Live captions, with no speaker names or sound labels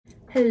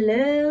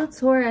Hello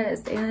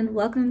Taurus, and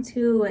welcome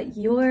to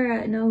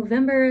your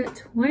November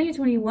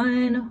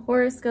 2021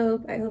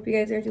 horoscope. I hope you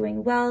guys are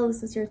doing well.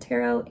 This is your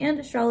tarot and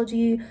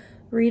astrology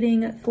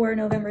reading for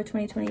November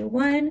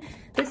 2021.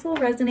 This will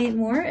resonate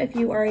more if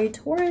you are a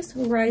Taurus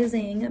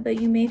rising,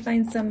 but you may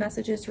find some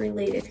messages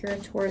relate if you're a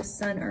Taurus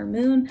sun or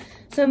moon.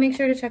 So make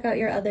sure to check out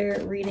your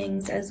other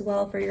readings as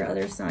well for your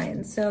other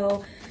signs.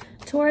 So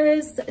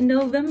Taurus,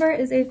 November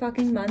is a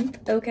fucking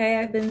month, okay?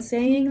 I've been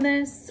saying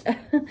this.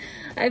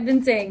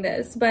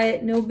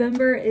 But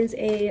November is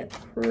a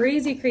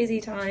crazy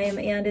time,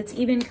 and it's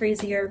even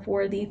crazier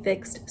for the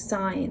fixed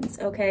signs,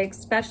 okay?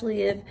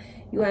 Especially if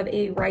you have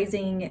a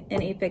rising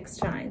in a fixed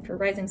sign. For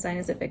rising sign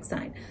is a fixed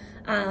sign,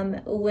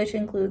 which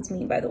includes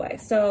me, by the way.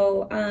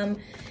 So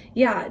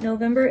yeah,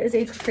 November is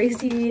a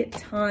crazy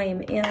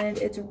time, and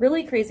it's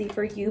really crazy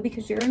for you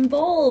because you're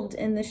involved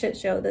in the shit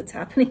show that's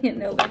happening in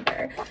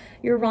November.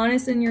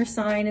 Uranus in your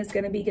sign is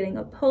going to be getting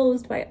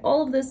opposed by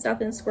all of this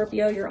stuff in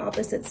Scorpio, your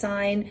opposite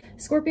sign.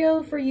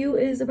 Scorpio for you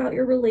is about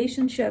your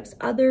relationships,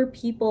 other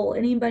people,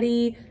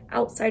 anybody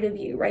outside of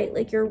you, right?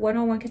 Like your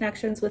one-on-one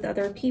connections with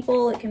other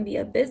people. It can be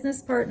a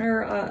business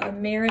partner, a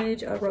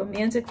marriage, a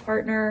romantic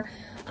partner.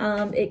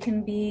 It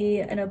can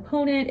be an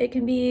opponent. It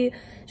can be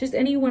just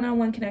any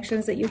one-on-one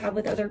connections that you have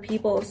with other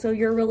people. So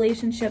your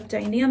relationship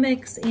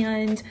dynamics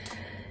and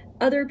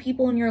other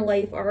people in your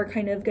life are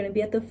kind of going to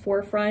be at the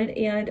forefront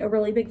and a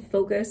really big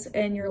focus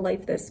in your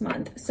life this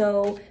month.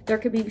 So there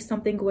could be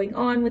something going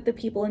on with the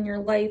people in your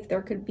life.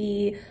 There could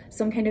be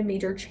some kind of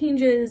major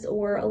changes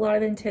or a lot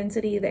of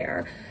intensity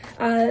there.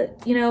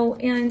 You know,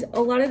 and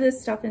a lot of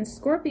this stuff in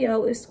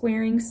Scorpio is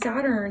squaring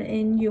Saturn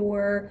in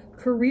your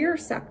career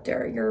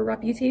sector, your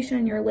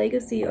reputation, your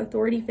legacy,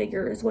 authority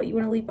figures, what you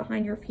want to leave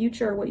behind, your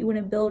future, what you want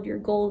to build, your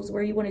goals,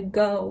 where you want to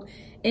go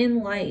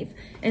in life.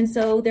 And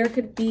so there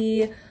could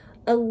be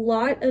a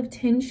lot of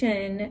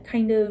tension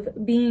kind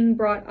of being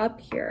brought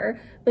up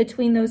here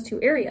between those two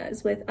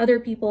areas with other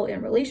people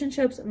in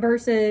relationships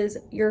versus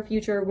your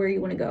future, where you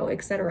want to go,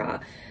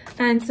 etc.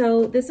 And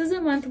so this is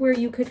a month where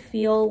you could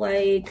feel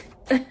like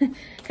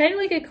kind of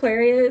like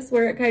Aquarius,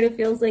 where it kind of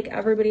feels like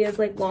everybody has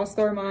like lost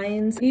their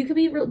minds. You could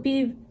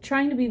be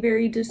trying to be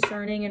very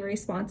discerning and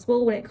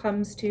responsible when it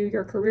comes to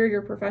your career,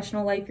 your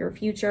professional life, your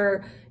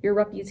future, your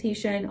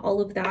reputation,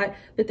 all of that.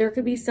 But there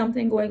could be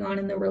something going on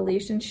in the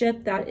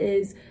relationship that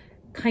is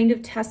kind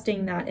of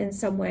testing that in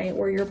some way,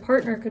 or your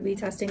partner could be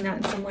testing that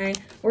in some way,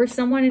 or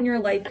someone in your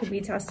life could be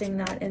testing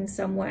that in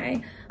some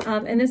way.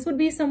 And this would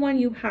be someone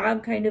you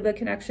have kind of a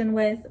connection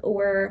with,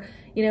 or,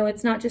 you know,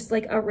 it's not just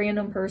like a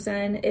random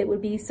person. It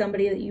would be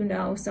somebody that you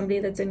know, somebody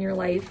that's in your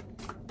life.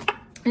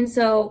 And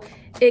so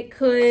it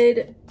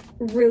could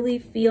really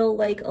feel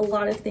like a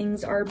lot of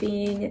things are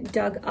being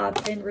dug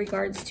up in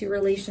regards to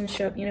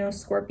relationship. You know,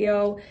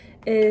 Scorpio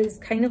is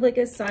kind of like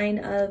a sign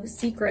of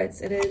secrets.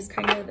 It is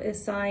kind of a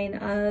sign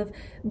of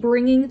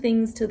bringing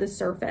things to the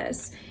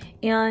surface.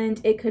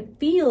 And it could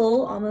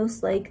feel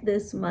almost like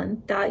this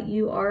month that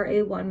you are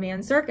a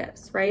one-man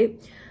circus,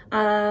 right?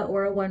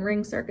 Or a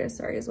one-ring circus,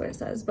 sorry, is what it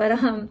says. But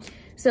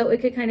so it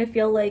could kind of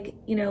feel like,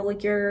 you know,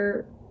 like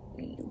you're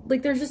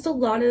like there's just a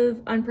lot of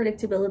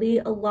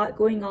unpredictability, a lot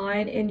going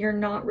on, and you're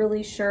not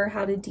really sure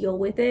how to deal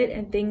with it.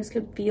 And things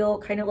could feel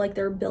kind of like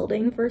they're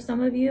building for some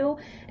of you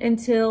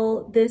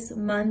until this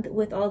month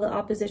with all the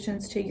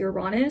oppositions to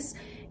Uranus.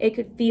 It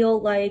could feel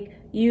like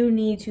you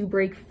need to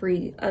break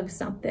free of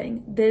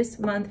something. This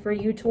month for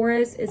you,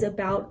 Taurus, is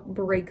about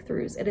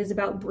breakthroughs. It is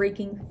about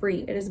breaking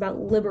free. It is about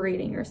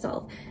liberating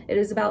yourself. It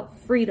is about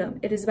freedom.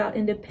 It is about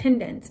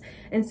independence.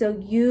 And so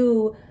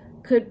you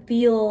could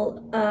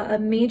feel a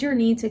major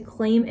need to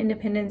claim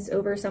independence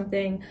over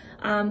something,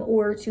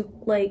 or to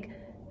like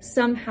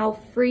somehow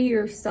free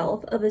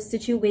yourself of a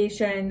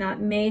situation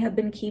that may have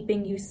been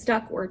keeping you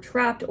stuck or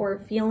trapped, or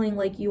feeling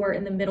like you are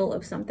in the middle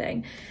of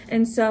something.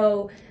 And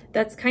so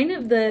that's kind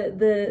of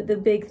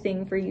the big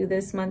thing for you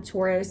this month,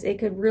 Taurus. It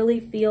could really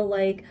feel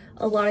like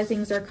a lot of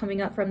things are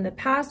coming up from the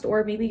past,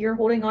 or maybe you're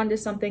holding on to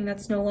something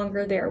that's no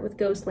longer there with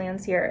ghost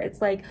lands here. It's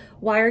like,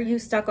 why are you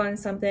stuck on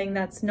something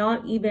that's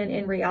not even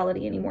in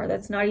reality anymore?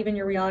 That's not even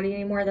your reality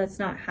anymore. That's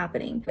not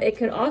happening. It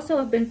could also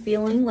have been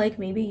feeling like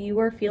maybe you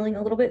are feeling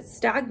a little bit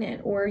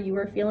stagnant, or you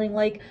are feeling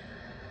like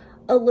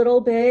a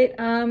little bit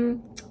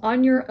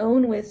on your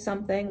own with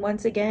something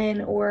once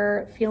again,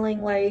 or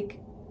feeling like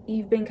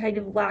you've been kind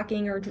of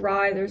lacking or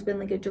dry. There's been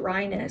like a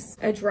dryness,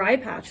 a dry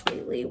patch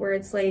lately, where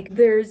it's like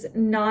there's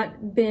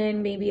not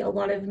been maybe a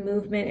lot of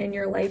movement in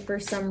your life for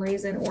some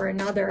reason or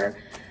another.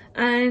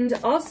 And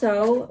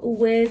also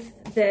with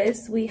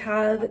this, we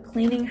have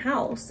cleaning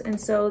house.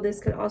 And so this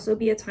could also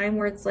be a time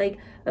where it's like,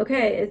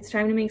 okay, it's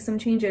time to make some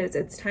changes.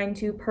 It's time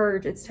to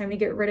purge. It's time to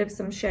get rid of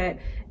some shit.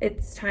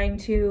 It's time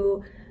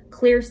to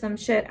clear some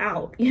shit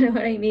out. You know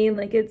what I mean?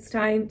 Like it's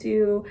time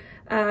to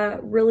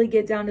really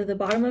get down to the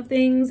bottom of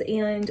things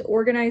and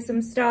organize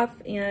some stuff,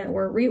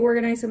 or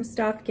reorganize some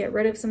stuff, get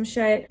rid of some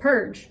shit,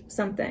 purge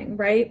something,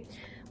 right?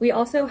 We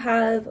also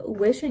have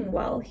wishing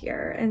well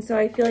here. And so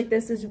I feel like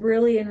this is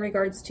really in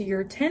regards to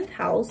your 10th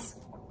house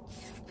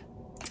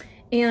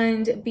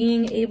and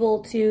being able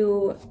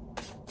to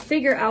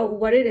figure out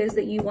what it is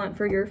that you want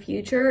for your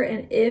future,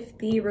 and if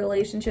the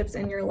relationships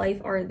in your life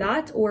are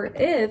that, or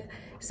if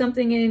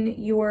something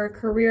in your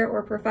career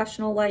or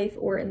professional life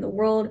or in the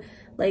world,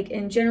 like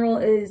in general,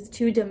 is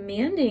too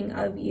demanding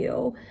of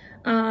you,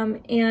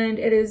 and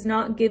it is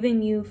not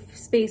giving you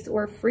space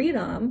or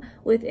freedom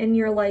within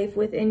your life,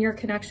 within your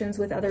connections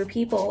with other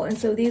people. And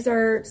so these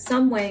are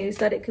some ways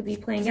that it could be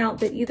playing out,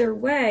 but either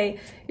way,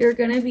 you're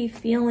going to be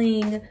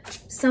feeling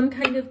some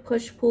kind of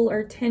push-pull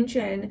or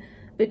tension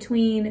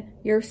between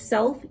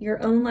yourself,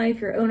 your own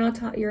life, your own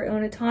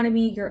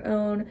autonomy, your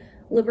own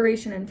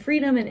liberation and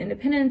freedom and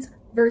independence,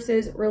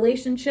 versus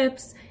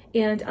relationships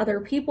and other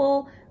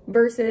people,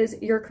 versus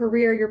your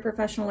career, your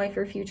professional life,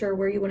 your future,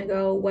 where you want to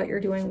go, what you're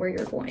doing, where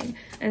you're going.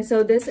 And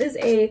so this is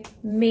a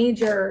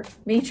major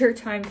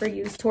time for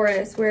you,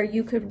 Taurus, where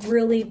you could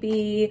really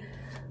be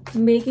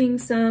making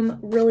some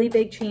really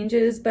big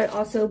changes, but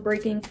also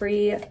breaking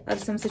free of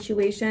some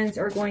situations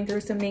or going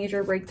through some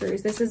major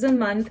breakthroughs. This is a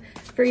month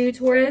for you,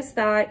 Taurus,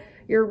 that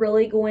you're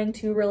really going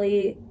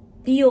to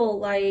feel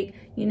like,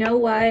 you know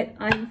what,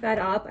 I'm fed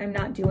up, I'm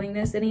not doing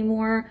this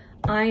anymore,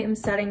 I am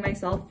setting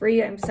myself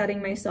free, I'm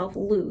setting myself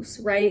loose,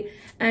 right?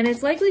 And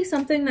it's likely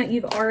something that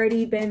you've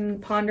already been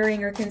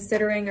pondering or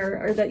considering,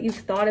 or that you've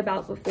thought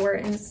about before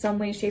in some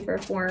way, shape, or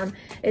form.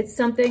 It's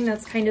something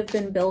that's kind of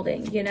been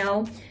building, you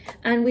know?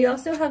 And we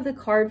also have the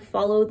card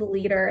Follow the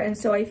Leader. And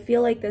so I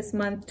feel like this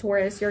month,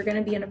 Taurus, you're going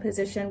to be in a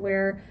position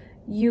where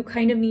you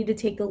kind of need to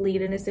take the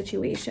lead in a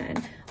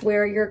situation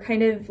where you're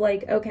kind of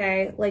like,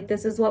 okay, like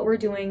this is what we're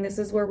doing, this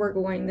is where we're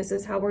going, this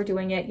is how we're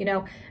doing it, you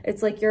know?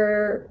 It's like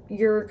you're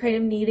kind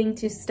of needing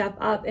to step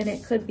up, and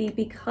it could be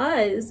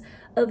because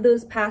of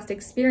those past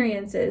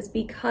experiences,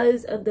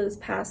 because of those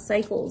past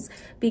cycles,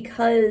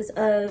 because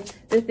of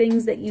the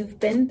things that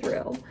you've been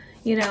through,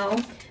 you know?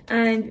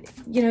 And,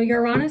 you know,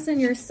 Uranus in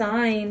your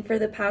sign for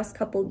the past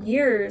couple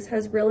years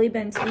has really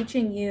been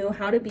teaching you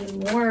how to be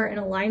more in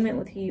alignment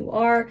with who you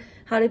are,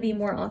 how to be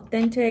more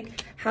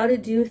authentic, how to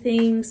do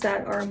things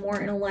that are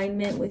more in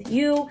alignment with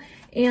you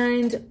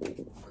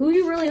and who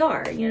you really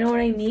are. You know what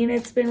I mean?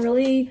 It's been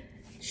really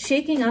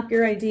shaking up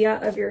your idea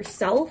of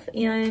yourself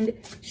and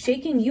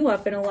shaking you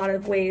up in a lot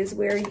of ways,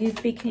 where you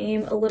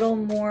became a little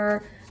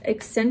more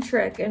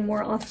eccentric and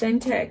more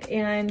authentic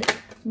and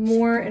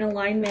more in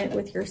alignment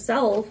with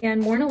yourself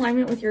and more in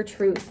alignment with your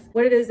truth,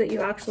 what it is that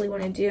you actually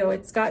want to do.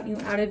 It's got you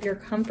out of your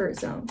comfort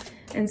zone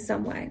in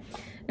some way.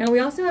 Now we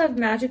also have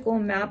Magical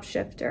Map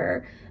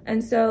Shifter.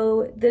 And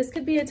so this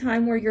could be a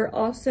time where you're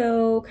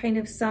also kind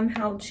of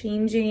somehow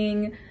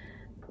changing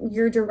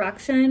your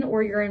direction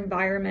or your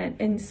environment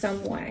in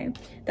some way.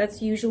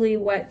 That's usually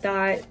what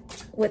that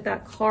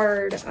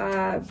card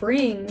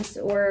brings,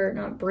 or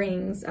not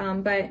brings,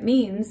 but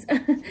means.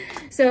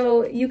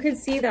 So you could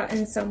see that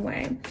in some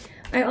way.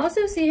 I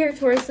also see here,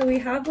 Taurus, so we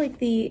have like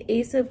the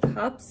Ace of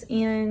Cups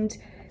and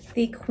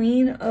the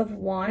Queen of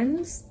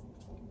Wands.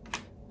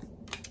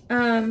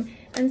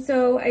 And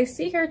so I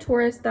see here,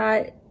 Taurus,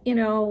 that, you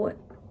know,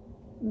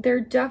 there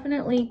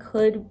definitely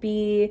could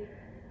be,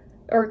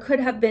 or could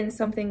have been,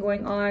 something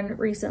going on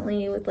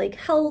recently with like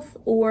health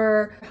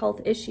or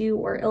health issue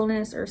or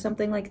illness or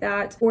something like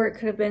that. Or it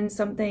could have been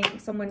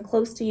someone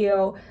close to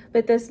you.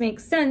 But this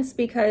makes sense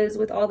because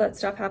with all that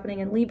stuff happening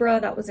in Libra,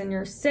 that was in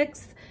your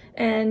 6th.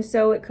 And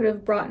so it could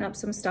have brought up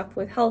some stuff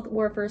with health,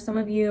 or for some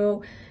of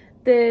you,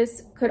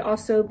 this could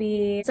also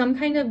be some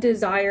kind of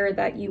desire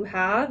that you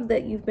have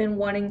that you've been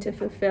wanting to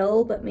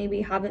fulfill, but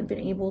maybe haven't been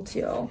able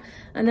to.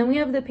 And then we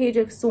have the Page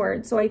of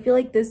Swords. So I feel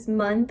like this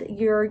month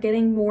you're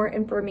getting more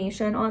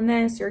information on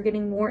this. You're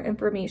getting more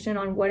information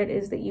on what it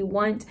is that you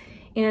want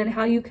and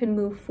how you can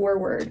move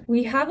forward.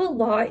 We have a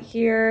lot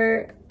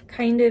here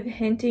kind of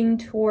hinting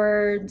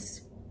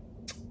towards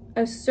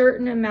a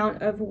certain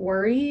amount of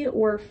worry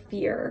or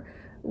fear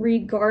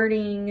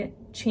regarding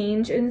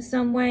change in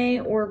some way,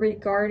 or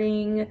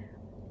regarding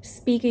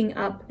speaking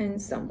up in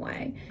some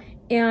way.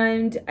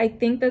 And I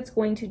think that's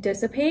going to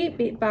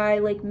dissipate by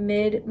like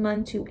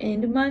mid-month to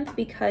end month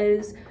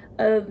because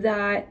of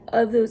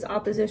those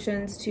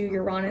oppositions to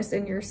Uranus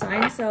in your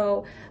sign.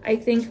 So I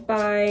think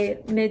by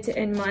mid to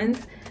end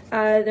month,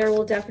 there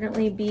will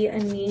definitely be a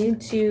need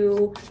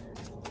to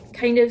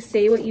kind of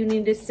say what you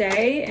need to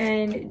say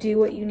and do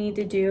what you need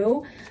to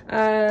do,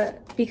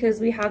 because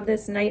we have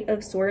this Knight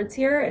of Swords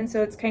here. And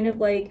so it's kind of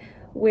like,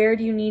 where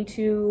do you need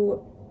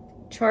to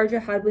charge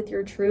ahead with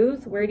your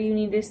truth? Where do you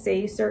need to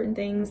say certain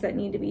things that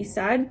need to be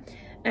said?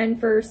 And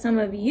for some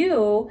of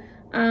you,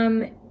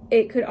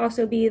 it could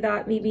also be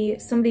that maybe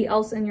somebody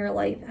else in your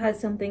life has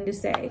something to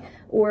say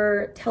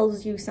or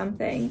tells you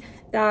something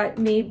that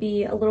may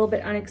be a little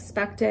bit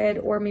unexpected,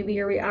 or maybe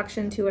your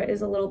reaction to it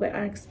is a little bit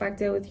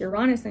unexpected with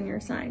Uranus in your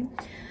sign.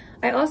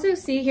 I also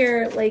see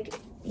here, like,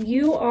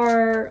 you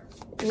are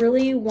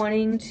really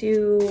wanting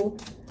to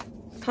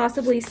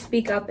possibly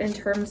speak up in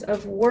terms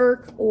of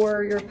work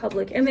or your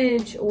public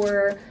image,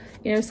 or,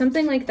 you know,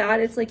 something like that.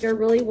 It's like you're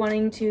really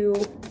wanting to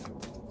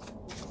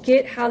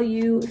get how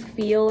you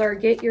feel or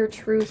get your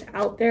truth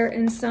out there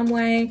in some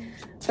way,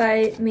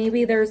 but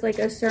maybe there's like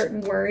a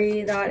certain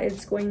worry that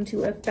it's going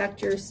to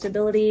affect your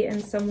stability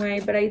in some way.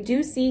 But I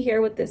do see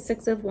here with the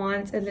Six of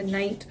Wands and the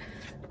Knight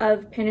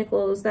of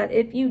Pentacles that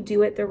if you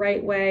do it the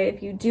right way,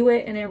 if you do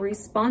it in a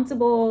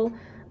responsible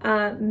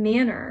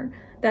manner,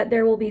 that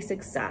there will be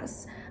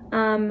success.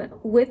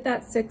 With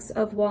that Six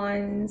of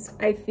Wands,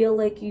 I feel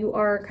like you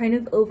are kind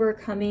of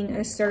overcoming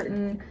a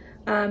certain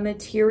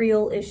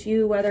material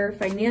issue, whether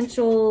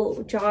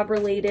financial, job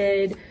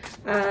related,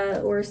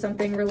 or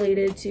something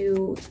related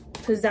to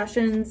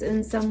possessions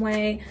in some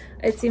way.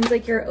 It seems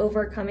like you're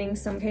overcoming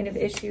some kind of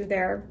issue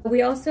there.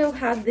 We also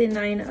have the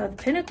Nine of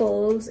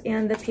Pentacles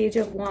and the Page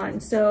of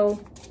Wands. So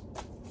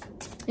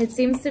it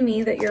seems to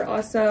me that you're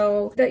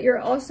also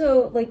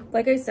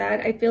like I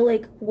said, I feel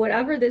like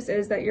whatever this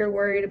is that you're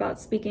worried about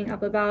speaking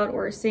up about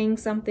or saying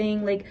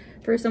something, like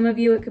for some of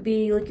you it could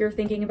be like you're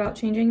thinking about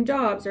changing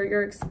jobs, or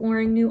you're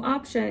exploring new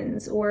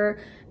options, or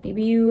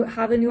maybe you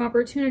have a new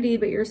opportunity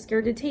but you're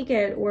scared to take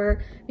it,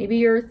 or maybe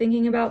you're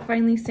thinking about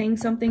finally saying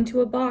something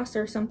to a boss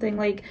or something.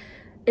 Like,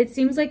 it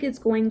seems like it's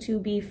going to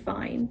be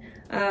fine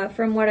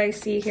from what I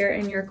see here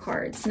in your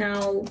cards.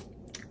 Now,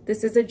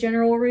 this is a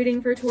general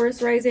reading for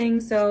Taurus rising,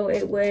 so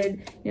it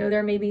would, you know,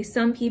 there may be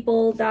some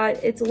people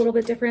that it's a little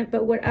bit different,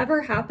 but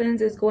whatever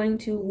happens is going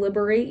to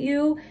liberate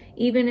you,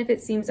 even if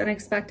it seems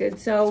unexpected.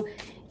 So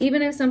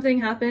even if something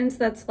happens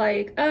that's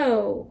like,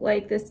 oh,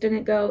 like this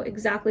didn't go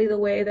exactly the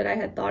way that I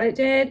had thought it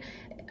did,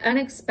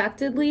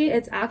 unexpectedly,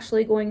 it's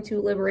actually going to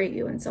liberate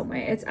you in some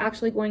way. It's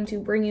actually going to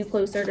bring you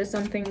closer to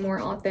something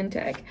more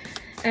authentic.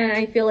 And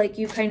I feel like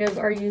you kind of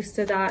are used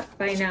to that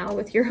by now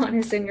with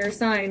Uranus in your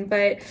sign.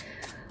 But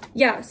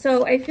yeah,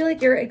 so I feel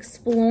like you're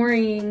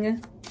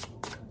exploring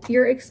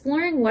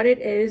what it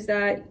is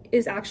that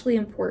is actually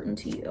important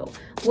to you,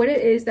 what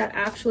it is that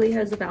actually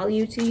has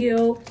value to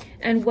you,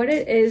 and what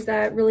it is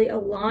that really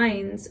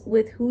aligns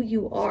with who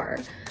you are.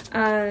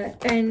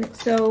 And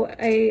so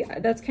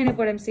that's kind of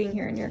what I'm seeing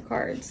here in your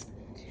cards.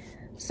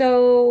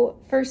 So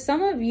for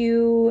some of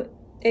you,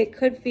 it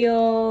could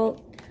feel,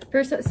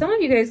 for some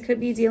of you guys could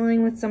be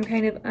dealing with some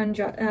kind of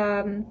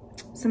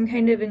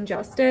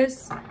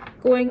injustice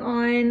going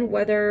on,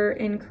 whether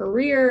in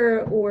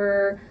career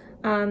or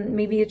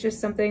maybe it's just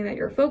something that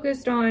you're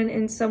focused on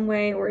in some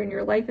way, or in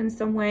your life in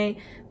some way,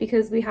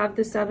 because we have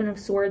the Seven of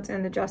Swords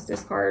and the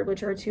Justice card,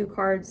 which are two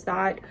cards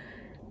that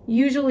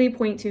usually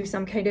point to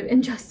some kind of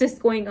injustice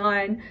going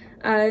on,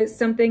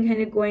 something kind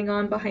of going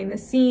on behind the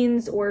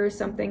scenes, or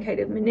something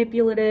kind of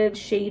manipulative,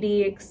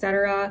 shady,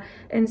 etc.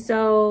 And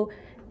so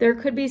there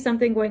could be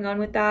something going on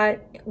with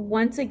that.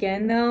 Once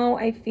again, though,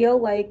 I feel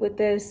like with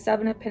this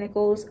Seven of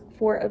Pentacles,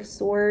 Four of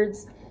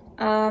Swords,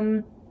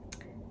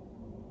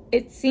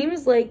 it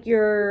seems like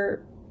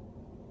you're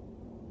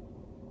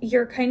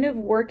kind of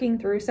working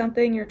through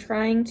something. You're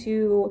trying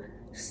to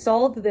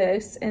solve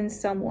this in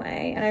some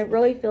way. And I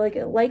really feel like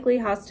it likely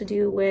has to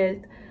do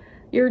with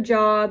your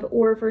job,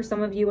 or for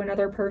some of you,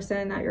 another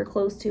person that you're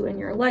close to in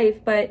your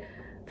life. But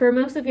for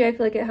most of you, I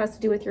feel like it has to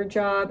do with your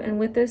job. And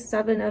with this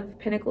Seven of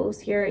Pentacles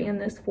here and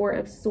this Four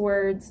of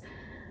Swords,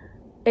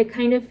 it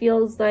kind of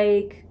feels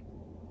like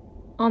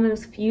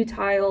almost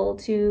futile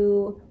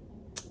to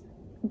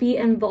be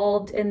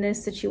involved in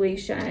this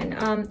situation.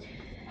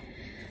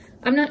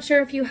 I'm not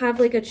sure if you have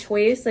like a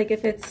choice, like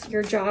if it's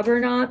your job or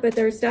not, but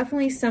there's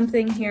definitely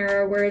something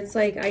here where it's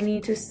like, I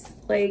need to,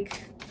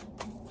 like,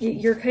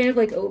 you're kind of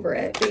like over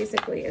it,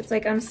 basically. It's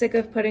like, I'm sick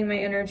of putting my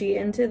energy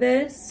into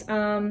this,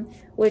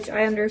 which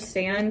I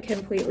understand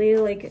completely,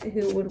 like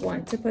who would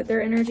want to put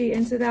their energy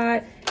into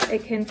that.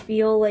 It can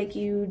feel like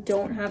you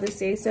don't have a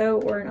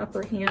say-so or an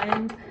upper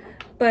hand,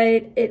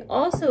 but it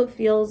also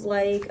feels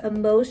like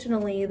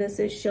emotionally, this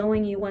is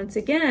showing you once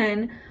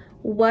again,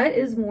 what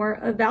is more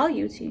of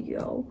value to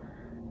you,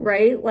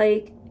 right?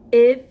 Like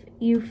if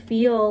you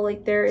feel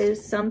like there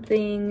is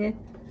something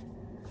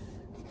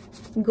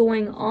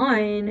going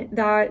on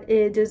that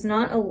it does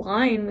not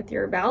align with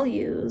your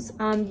values,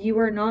 you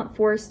are not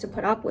forced to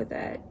put up with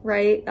it,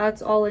 right?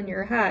 That's all in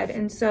your head.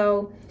 And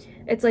so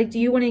it's like, do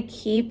you want to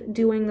keep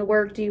doing the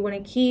work? Do you want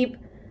to keep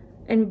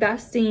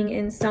investing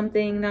in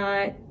something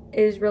that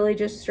is really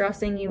just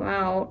stressing you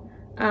out,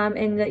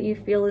 and that you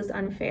feel is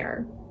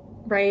unfair,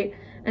 right?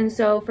 And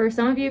so for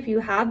some of you, if you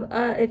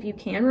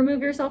can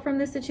remove yourself from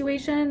this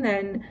situation,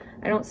 then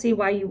I don't see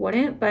why you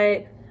wouldn't.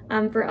 But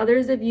for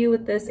others of you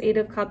with this Eight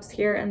of Cups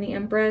here and the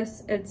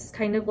Empress, it's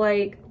kind of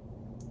like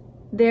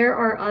there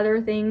are other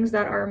things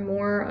that are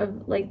more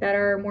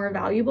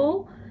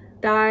valuable,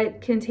 that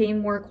contain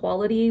more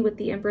quality. With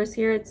the Empress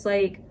here, it's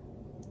like,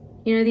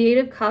 you know, the Eight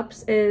of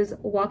Cups is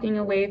walking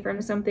away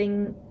from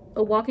something,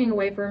 walking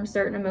away from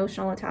certain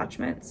emotional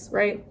attachments,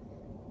 right?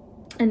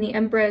 And the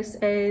Empress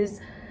is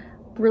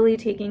really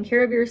taking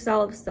care of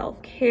yourself,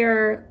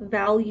 self-care,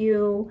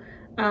 value,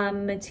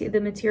 the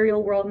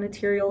material world,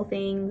 material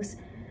things.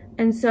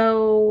 And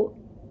so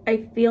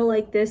I feel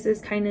like this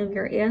is kind of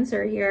your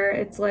answer here.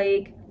 It's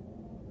like,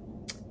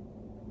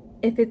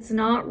 if it's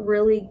not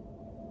really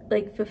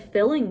like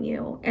fulfilling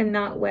you in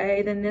that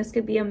way, then this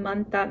could be a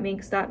month that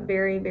makes that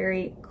very,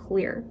 very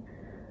clear.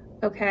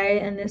 okay?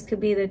 And this could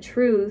be the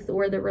truth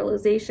or the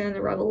realization,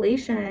 the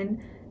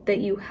revelation that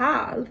you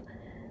have,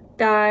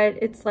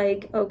 that it's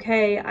like,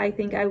 okay, I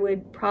think I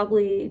would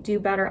probably do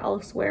better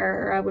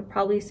elsewhere, or I would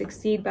probably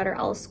succeed better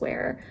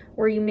elsewhere,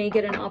 or you may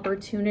get an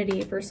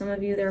opportunity. For some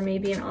of you, there may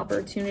be an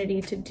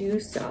opportunity to do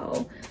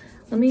so.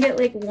 Let me get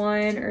like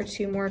 1 or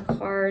 2 more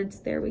cards.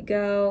 There we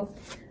go.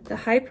 The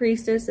High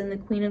Priestess and the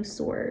Queen of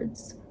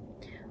Swords.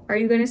 Are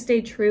you going to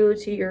stay true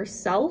to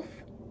yourself?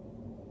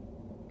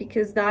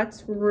 Because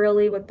that's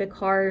really what the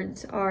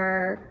cards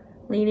are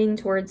leaning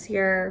towards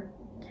here.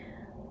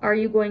 Are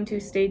you going to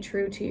stay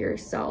true to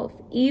yourself,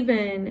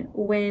 even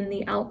when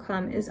the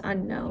outcome is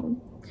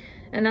unknown?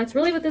 And that's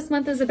really what this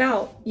month is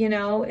about. You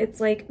know, it's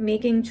like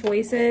making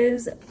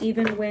choices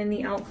even when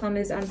the outcome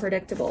is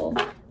unpredictable,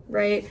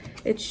 right?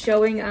 It's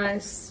showing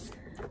us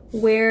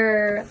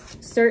where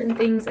certain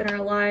things in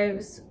our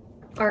lives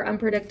are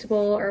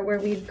unpredictable, or where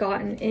we've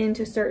gotten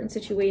into certain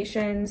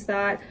situations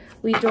that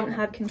we don't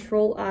have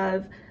control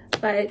of,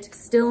 but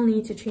still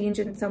need to change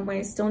in some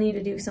way, still need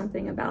to do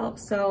something about.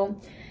 So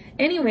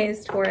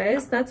anyways,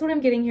 Taurus, that's what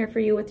I'm getting here for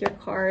you with your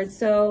cards.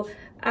 So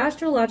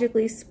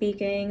astrologically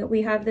speaking,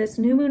 we have this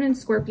new moon in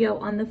Scorpio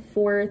on the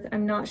 4th.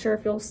 I'm not sure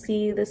if you'll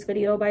see this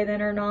video by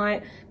then or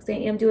not, because I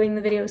am doing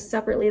the videos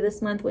separately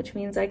this month, which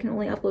means I can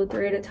only upload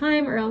 3 at a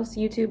time, or else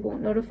YouTube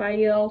won't notify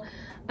you.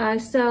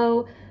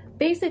 So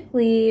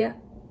basically,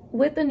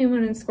 with the new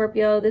moon in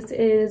Scorpio, this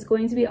is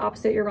going to be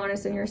opposite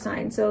Uranus in your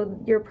sign. So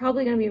you're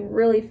probably going to be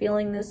really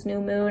feeling this new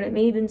moon. It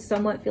may even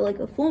somewhat feel like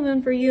a full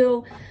moon for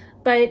you,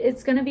 but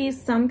it's going to be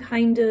some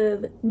kind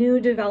of new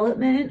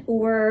development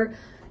or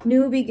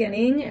new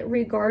beginning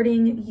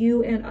regarding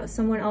you and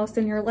someone else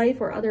in your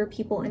life, or other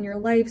people in your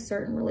life,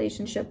 certain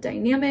relationship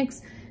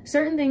dynamics,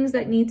 certain things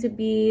that need to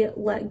be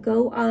let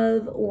go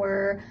of,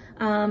 or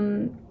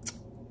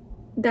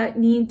that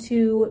need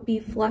to be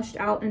flushed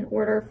out in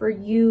order for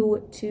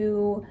you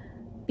to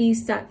be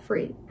set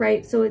free,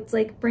 right? So it's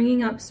like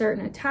bringing up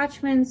certain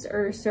attachments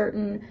or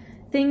certain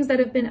things that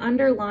have been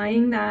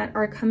underlying that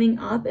are coming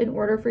up in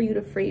order for you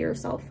to free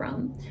yourself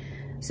from.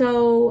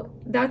 So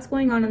that's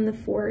going on the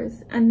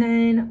 4th. And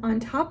then on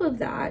top of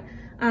that,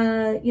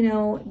 you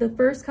know, the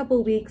first couple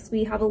of weeks,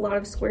 we have a lot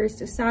of squares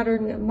to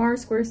Saturn. We have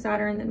Mars square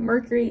Saturn, then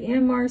Mercury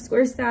and Mars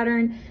square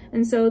Saturn.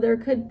 And so there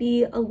could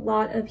be a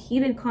lot of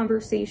heated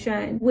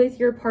conversation with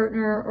your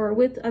partner or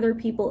with other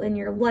people in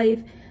your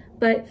life,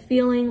 but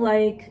feeling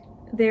like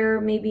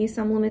there may be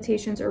some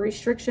limitations or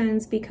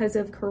restrictions because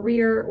of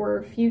career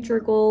or future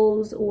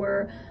goals,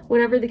 or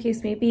whatever the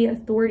case may be,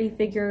 authority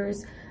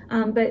figures.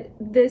 But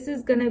this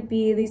is going to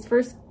be, these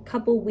first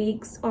couple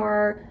weeks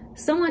are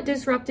somewhat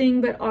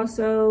disrupting, but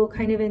also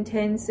kind of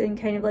intense, and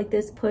kind of like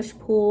this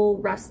push-pull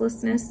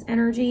restlessness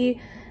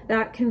energy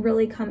that can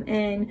really come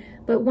in.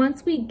 But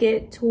once we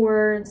get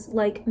towards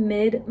like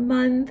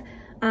mid-month,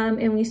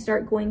 and we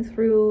start going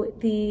through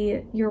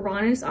the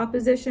Uranus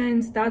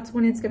oppositions, that's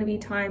when it's going to be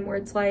time where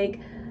it's like,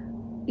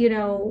 you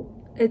know,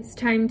 it's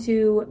time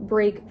to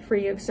break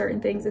free of certain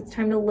things. It's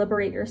time to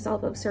liberate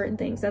yourself of certain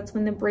things. That's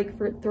when the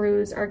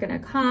breakthroughs are going to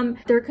come.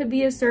 There could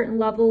be a certain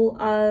level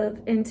of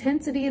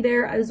intensity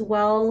there as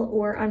well,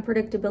 or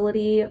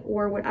unpredictability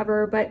or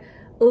whatever, but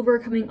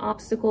overcoming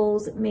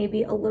obstacles may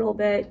be a little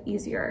bit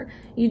easier.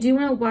 You do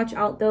want to watch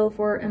out though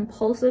for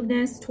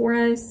impulsiveness,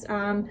 Taurus,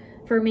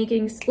 for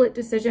making split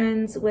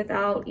decisions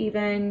without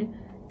even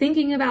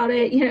thinking about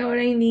it, you know what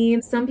I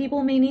mean? Some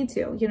people may need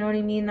to, you know what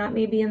I mean? That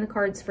may be in the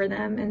cards for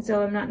them. And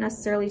so I'm not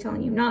necessarily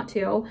telling you not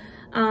to.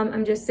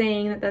 I'm just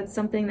saying that that's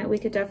something that we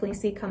could definitely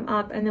see come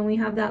up. And then we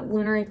have that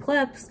lunar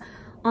eclipse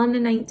on the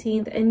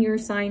 19th in your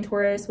sign,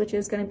 Taurus, which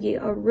is going to be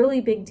a really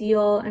big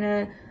deal and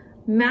a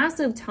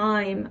massive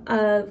time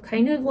of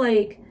kind of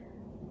like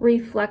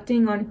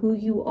reflecting on who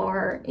you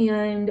are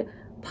and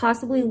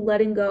possibly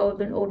letting go of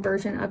an old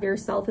version of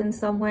yourself in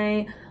some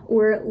way,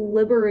 or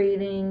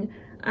liberating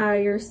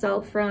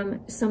yourself from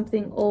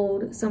something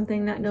old,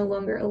 something that no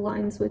longer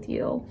aligns with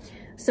you.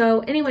 So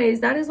anyways,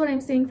 that is what I'm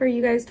seeing for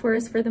you guys,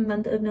 Taurus, for the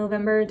month of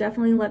November.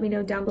 Definitely let me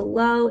know down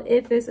below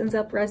if this ends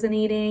up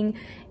resonating,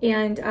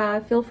 and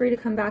feel free to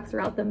come back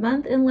throughout the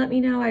month and let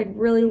me know. I'd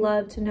really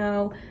love to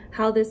know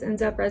how this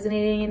ends up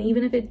resonating, and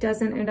even if it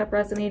doesn't end up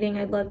resonating,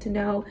 I'd love to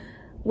know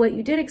what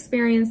you did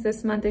experience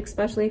this month,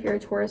 especially if you're a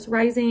Taurus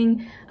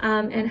rising,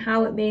 and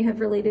how it may have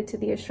related to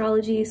the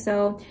astrology.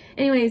 So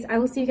anyways, I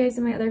will see you guys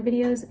in my other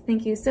videos.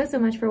 Thank you so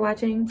much for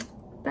watching.